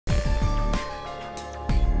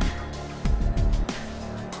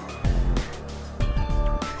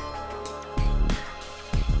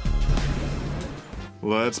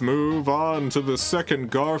Let's move on to the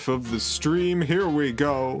second Garf of the stream. Here we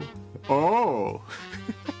go. Oh.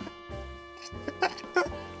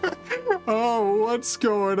 Oh, what's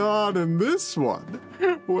going on in this one?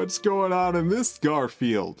 What's going on in this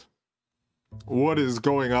Garfield? What is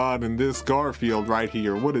going on in this Garfield right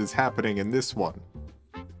here? What is happening in this one?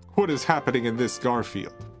 What is happening in this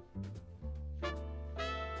Garfield?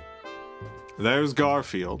 There's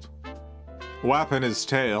Garfield, whapping his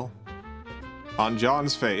tail on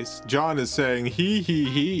John's face. John is saying he he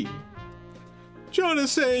he. John is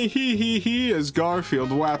saying he he he as Garfield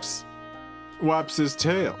whaps his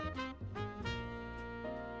tail.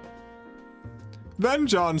 Then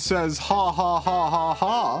John says ha ha ha ha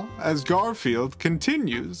ha as Garfield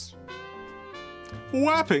continues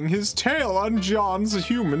whapping his tail on John's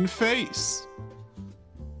human face.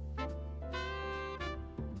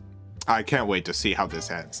 I can't wait to see how this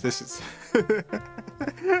ends. This is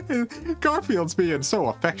Garfield's being so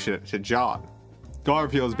affectionate to John.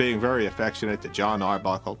 Garfield's being very affectionate to John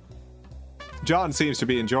Arbuckle. John seems to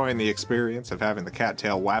be enjoying the experience of having the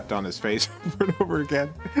cattail whapped on his face over and over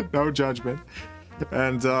again. No judgment.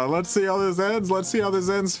 And let's see how this ends. Let's see how this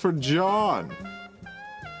ends for John.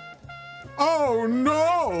 Oh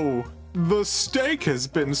no! The steak has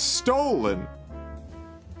been stolen.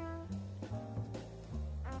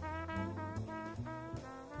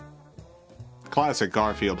 Classic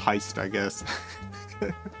Garfield heist, I guess.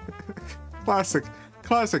 Classic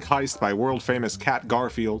heist by world-famous cat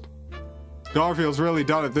Garfield. Garfield's really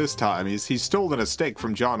done it this time. He's stolen a steak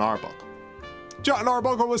from John Arbuckle. John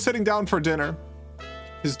Arbuckle was sitting down for dinner.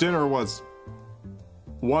 His dinner was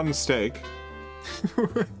one steak.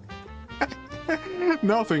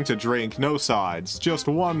 Nothing to drink, no sides, just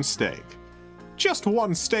one steak. Just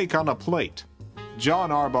one steak on a plate. John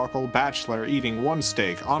Arbuckle, bachelor, eating one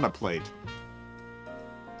steak on a plate.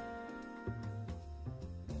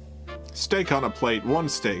 Steak on a plate, one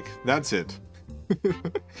steak, that's it.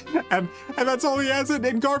 and that's all he has,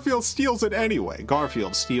 and Garfield steals it anyway.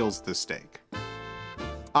 Garfield steals the steak.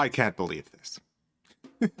 I can't believe this.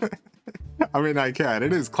 I mean, I can.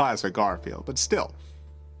 It is classic Garfield, but still.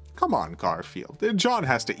 Come on, Garfield. John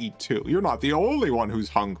has to eat too. You're not the only one who's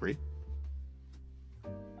hungry.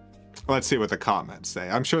 Let's see what the comments say.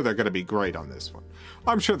 I'm sure they're going to be great on this one.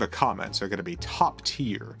 I'm sure the comments are going to be top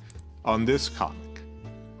tier on this comic.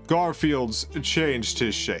 Garfield's changed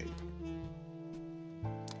his shape.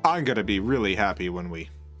 I'm going to be really happy when we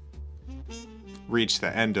reach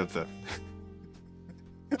the end of the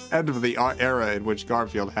era in which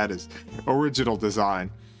Garfield had his original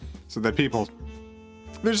design, so that people,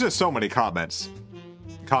 there's just so many comments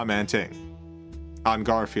commenting on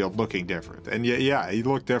Garfield looking different, and yeah, he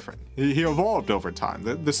looked different. He evolved over time.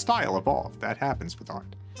 The style evolved. That happens with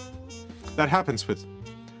art. That happens with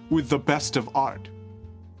the best of art,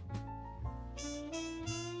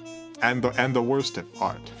 and the worst of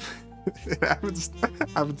art. It happens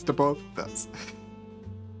to both of those.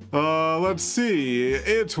 Let's see.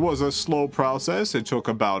 It was a slow process. It took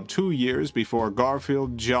about 2 years before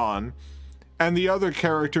Garfield, John, and the other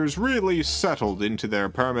characters really settled into their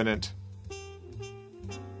permanent...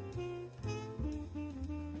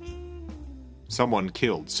 Someone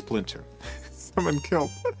killed Splinter. Someone killed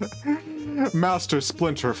Master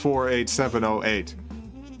Splinter 48708.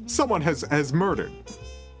 Someone has murdered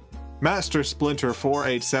Master Splinter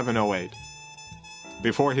 48708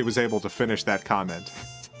 before he was able to finish that comment.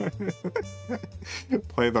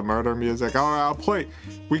 Play the murder music. Oh, I'll play.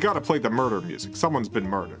 We gotta play the murder music. Someone's been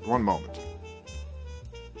murdered. One moment.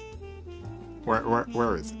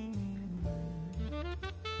 Where is it?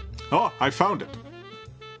 Oh, I found it.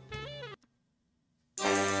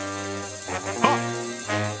 Oh.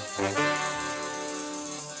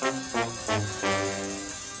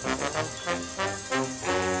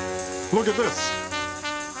 Look at this.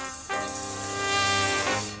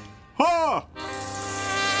 Ah!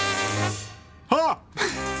 Ah!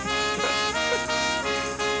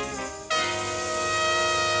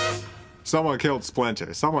 Someone killed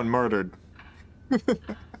Splinter. Someone murdered.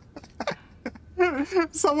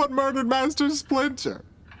 Someone murdered Master Splinter.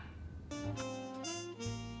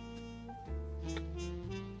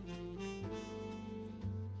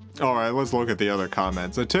 Alright, let's look at the other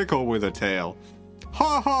comments. A tickle with a tail.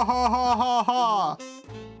 Ha ha ha ha ha ha!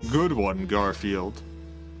 Good one, Garfield.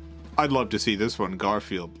 I'd love to see this one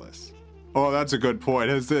Garfieldless. Oh, that's a good point.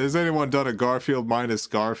 Has anyone done a Garfield minus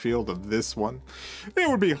Garfield of this one? It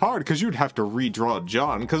would be hard because you'd have to redraw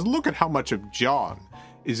John, because look at how much of John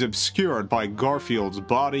is obscured by Garfield's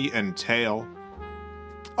body and tail.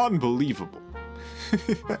 Unbelievable.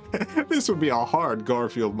 This would be a hard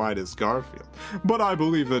Garfield minus Garfield, but I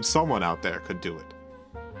believe that someone out there could do it.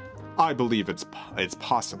 I believe it's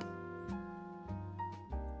possible.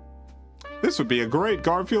 This would be a great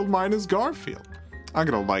Garfield minus Garfield. I'm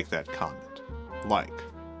gonna like that comment. Like.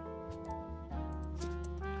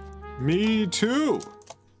 Me too.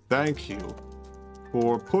 Thank you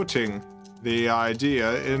for putting the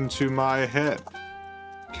idea into my head.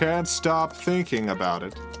 Can't stop thinking about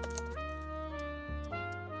it.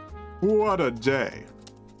 What a day.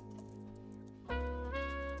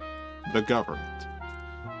 The government.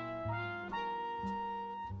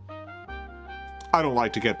 I don't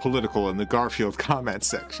like to get political in the Garfield comment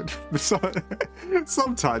section.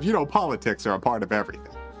 Sometimes, you know, politics are a part of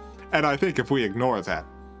everything. And I think if we ignore that,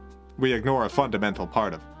 we ignore a fundamental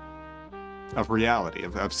part of reality,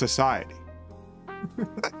 of society.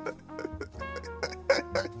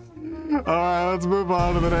 Alright, let's move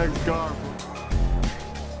on to the next Garf.